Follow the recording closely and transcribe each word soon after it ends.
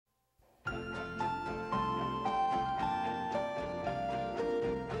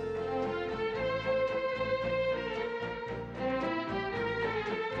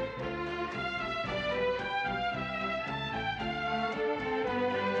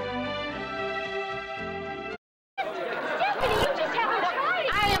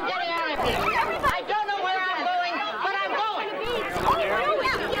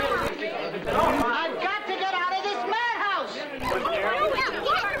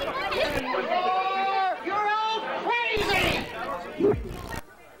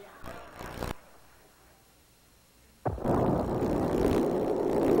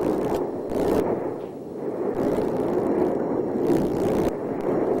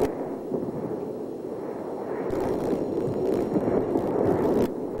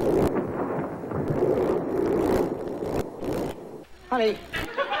Honey.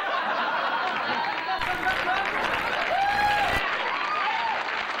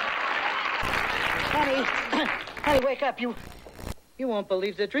 Honey, wake up. You won't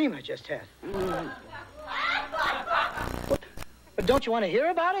believe the dream I just had. But don't you want to hear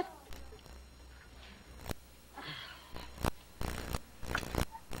about it?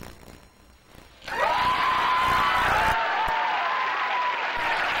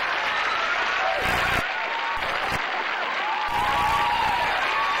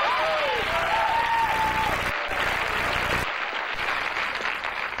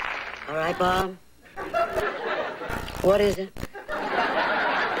 All right, Bob. What is it?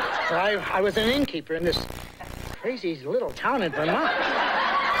 I was an innkeeper in this crazy little town in Vermont.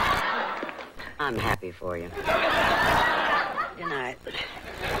 I'm happy for you. Good night.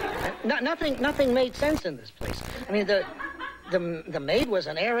 Nothing made sense in this place. I mean, the maid was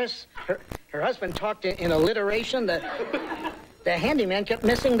an heiress. Her husband talked in alliteration. The handyman kept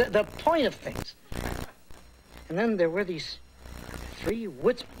missing the point of things. And then there were these 3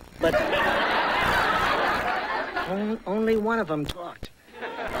 woodsmen, but only one of them talked.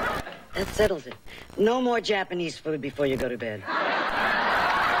 That settles it. No more Japanese food before you go to bed.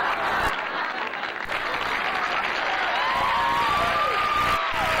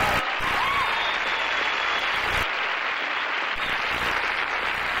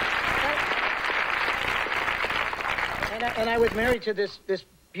 And I was married to this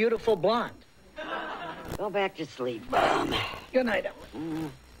beautiful blonde. Go back to sleep. Good night,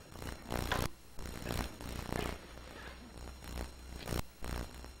 Ellen.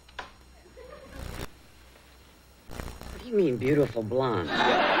 What do you mean, beautiful blonde?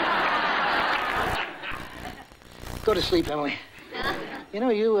 Go to sleep, Emily. You know,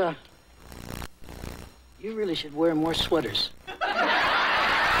 you really should wear more sweaters.